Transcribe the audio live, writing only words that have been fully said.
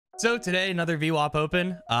So today, another VWAP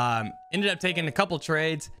open. Ended up taking a couple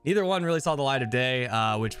trades. Neither one really saw the light of day,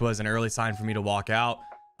 which was an early sign for me to walk out.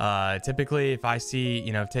 Typically, if I see,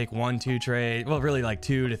 take 1-2 trades, well, really like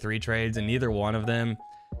 2 to 3 trades, and neither one of them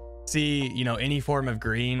see, any form of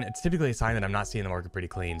green, it's typically a sign that I'm not seeing the market pretty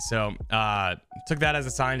clean. So took that as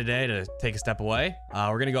a sign today to take a step away.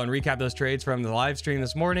 We're going to go and recap those trades from the live stream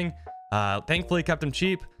this morning. Thankfully, kept them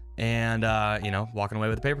cheap and, walking away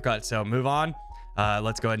with a paper cut. So move on.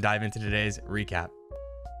 Let's go ahead and dive into today's recap.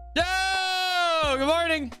 Yo! Good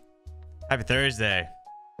morning. Happy Thursday.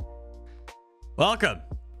 Welcome.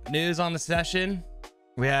 News on the session.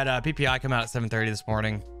 We had PPI come out at 7:30 this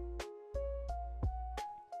morning.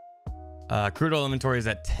 Crude oil inventory is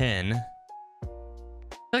at 10. I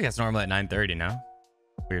feel like that's normally at 9:30 now.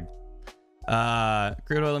 Weird.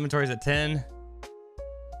 Crude oil inventory is at 10.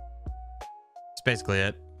 That's basically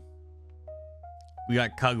it. We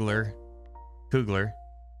got Kugler.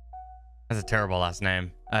 That's a terrible last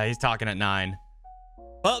name. He's talking at 9.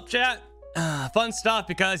 Well, chat, fun stuff,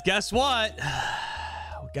 because guess what?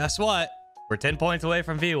 We're 10 points away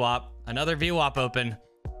from VWAP. Another VWAP open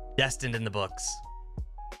destined in the books.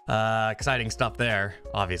 Exciting stuff there,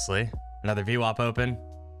 obviously. Another VWAP open.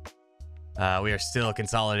 We are still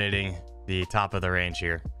consolidating the top of the range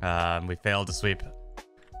here. We failed to sweep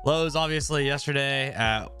lows, obviously, yesterday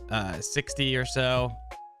at 60 or so.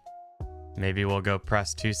 Maybe we'll go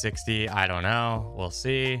press 260. I don't know. We'll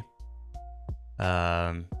see. We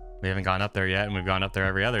haven't gone up there yet, and we've gone up there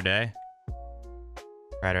every other day.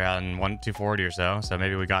 Right around 240 or so. So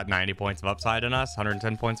maybe we got 90 points of upside in us.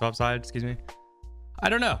 110 points of upside, excuse me. I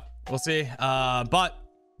don't know. We'll see. But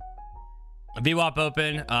a VWAP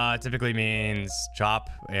open typically means chop,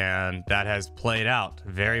 and that has played out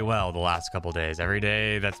very well the last couple days. Every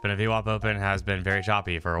day that's been a VWAP open has been very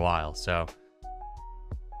choppy for a while. So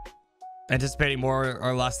anticipating more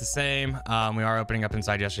or less the same. We are opening up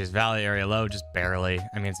inside yesterday's valley area low, just barely.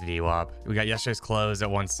 I mean, it's VWAP. We got yesterday's close at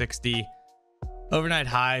 160. Overnight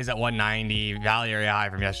highs at 190. Valley area high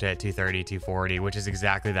from yesterday at 230, 240, which is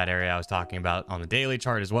exactly that area I was talking about on the daily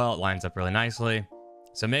chart as well. It lines up really nicely.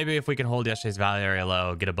 So maybe if we can hold yesterday's valley area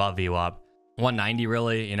low, get above VWAP. 190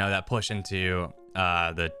 really, that push into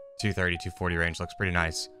the 230, 240 range looks pretty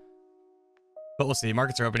nice. But we'll see.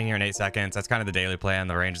 Markets are opening here in 8 seconds. That's kind of the daily plan,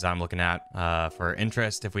 the ranges I'm looking at for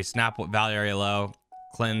interest. If we snap value area low,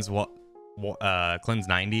 cleanse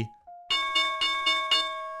 90.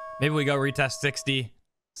 Maybe we go retest 60,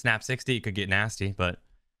 snap 60. It could get nasty, but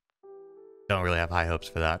don't really have high hopes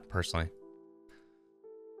for that personally.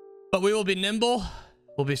 But we will be nimble.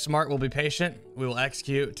 We'll be smart. We'll be patient. We will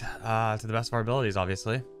execute to the best of our abilities,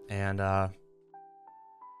 obviously, and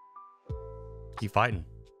keep fighting.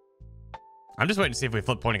 I'm just waiting to see if we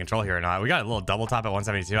flip point of control here or not. We got a little double top at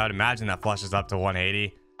 172. I'd imagine that flushes up to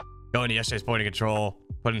 180. Go into yesterday's point of control,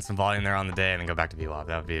 put in some volume there on the day, and then go back to VWAP.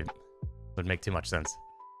 That would make too much sense.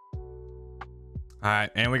 All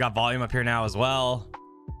right, and we got volume up here now as well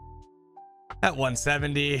at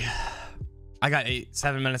 170. I got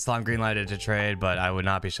 7 minutes till I'm green lighted to trade, but I would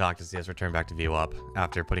not be shocked to see us return back to VWAP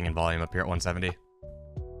after putting in volume up here at 170.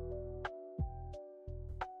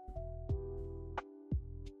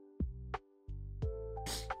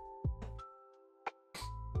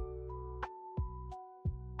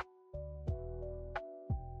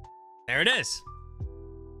 There it is.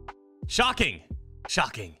 Shocking.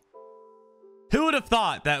 Who would have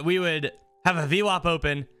thought that we would have a VWAP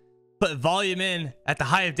open, put volume in at the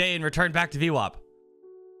high of day, and return back to VWAP?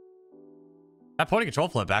 That point of control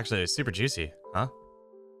flip actually is super juicy, huh?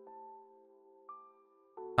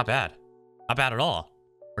 Not bad. Not bad at all.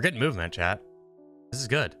 We're getting movement, chat. This is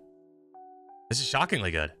good. This is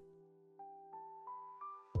shockingly good.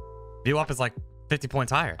 VWAP is like 50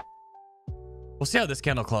 points higher. We'll see how this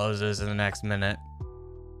candle closes in the next minute.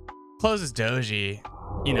 Closes doji,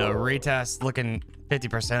 retest looking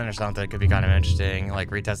 50% or something could be kind of interesting. Like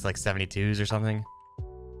retest like 72s or something.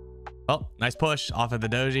 Oh, nice push off of the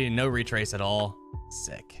doji. No retrace at all.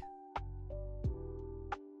 Sick.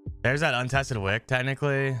 There's that untested wick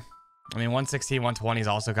technically. I mean, 116, 120 is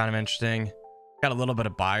also kind of interesting. Got a little bit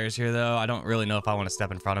of buyers here though. I don't really know if I want to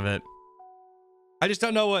step in front of it. I just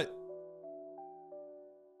don't know what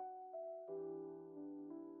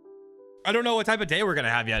type of day we're gonna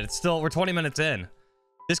have yet. We're 20 minutes in.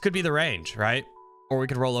 This could be the range, right? Or we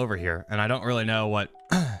could roll over here, and I don't really know what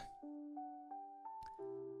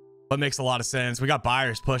makes a lot of sense. We got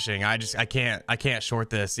buyers pushing. I can't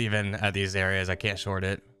short this even at these areas. I can't short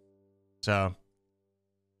it. So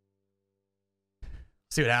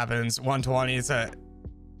see what happens. 120. It's a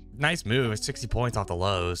nice move. It's 60 points off the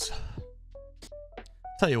lows.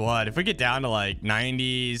 Tell you what, if we get down to like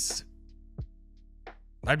 90s,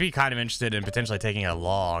 I'd be kind of interested in potentially taking a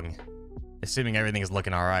long, assuming everything is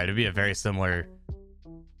looking all right. It'd be a very similar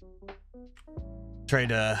trade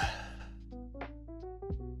to,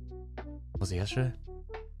 was it yesterday?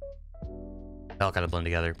 They all kind of blend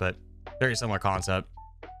together, but very similar concept.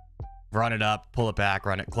 Run it up, pull it back,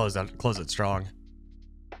 run it, close it strong.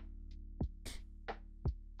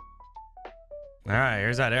 All right,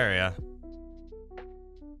 here's that area.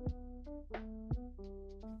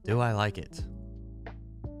 Do I like it?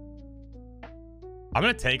 I'm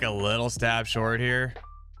gonna take a little stab short here.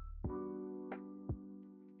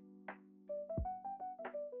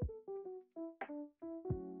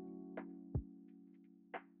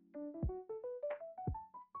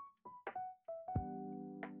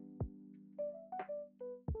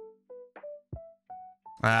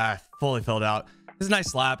 Fully filled out. This is a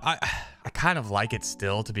nice slap. I kind of like it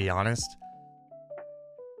still, to be honest.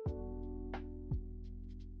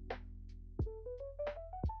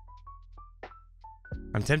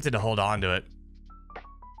 I'm tempted to hold on to it.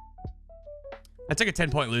 I took a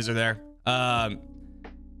 10-point loser there.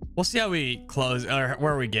 We'll see how we close or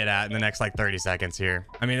where we get at in the next like 30 seconds here.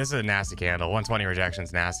 I mean, this is a nasty candle. 120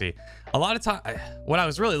 rejection's nasty. A lot of time, what I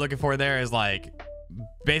was really looking for there is like,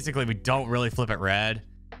 basically we don't really flip it red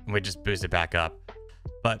and we just boost it back up.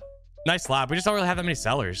 But nice slap. We just don't really have that many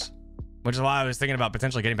sellers, which is why I was thinking about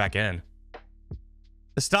potentially getting back in.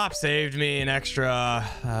 The stop saved me an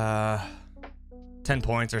extra 10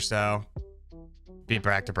 points or so. Be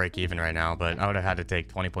back to break even right now, but I would have had to take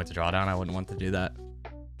 20 points of drawdown. I wouldn't want to do that.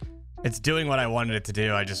 It's doing what I wanted it to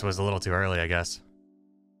do. I just was a little too early, I guess.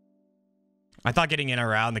 I thought getting in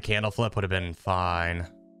around the candle flip would have been fine.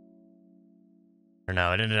 Or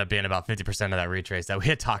no, it ended up being about 50% of that retrace that we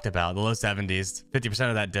had talked about. The low 70s, 50%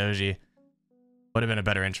 of that doji would have been a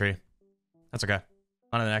better entry. That's okay.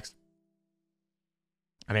 On to the next.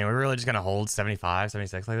 I mean, we're really just going to hold 75,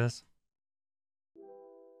 76 like this.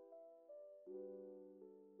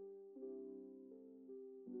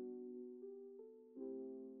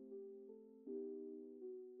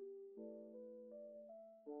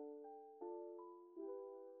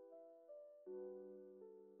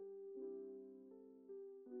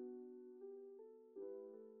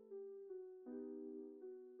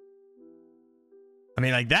 I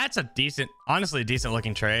mean, like, that's a decent, honestly, decent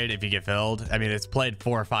looking trade if you get filled. I mean, it's played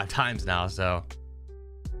 4 or 5 times now, so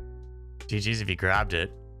GG's if you grabbed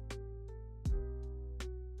it.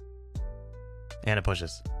 And it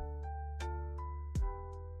pushes.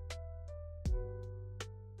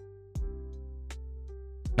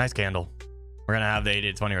 Nice candle. We're gonna have the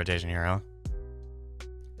 80 to 20 rotation here, huh?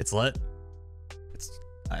 It's lit.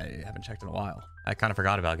 I haven't checked in a while. I kind of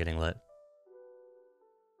forgot about getting lit.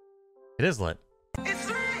 It is lit. It's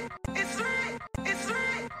lit. It's lit. It's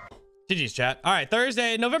lit. GG's chat. All right,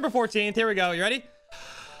 Thursday, November 14th. Here we go. You ready?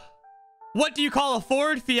 What do you call a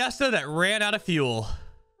Ford Fiesta that ran out of fuel?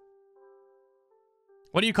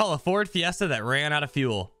 What do you call a Ford Fiesta that ran out of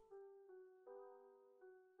fuel?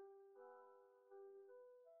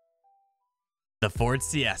 The Ford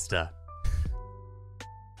Siesta.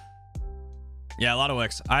 Yeah, a lot of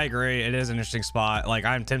wicks. I agree. It is an interesting spot. Like,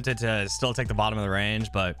 I'm tempted to still take the bottom of the range,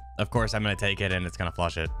 but of course I'm going to take it and it's going to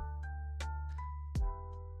flush it.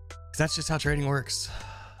 Because that's just how trading works.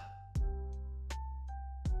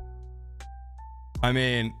 I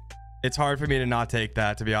mean, it's hard for me to not take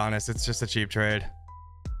that, to be honest. It's just a cheap trade.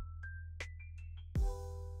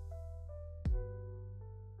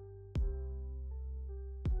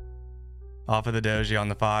 Off of the doji on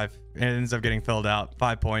the 5. It ends up getting filled out.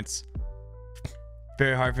 5 points.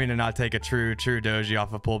 Very hard for me to not take a true doji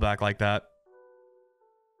off a pullback like that.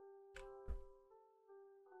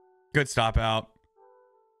 Good stop out.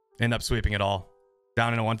 End up sweeping it all.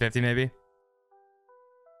 Down in a 150 maybe.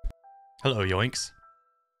 Hello, yoinks.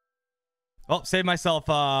 Well, saved myself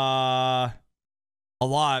a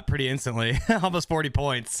lot pretty instantly. Almost 40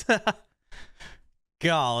 points.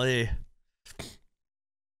 Golly.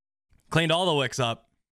 Cleaned all the wicks up.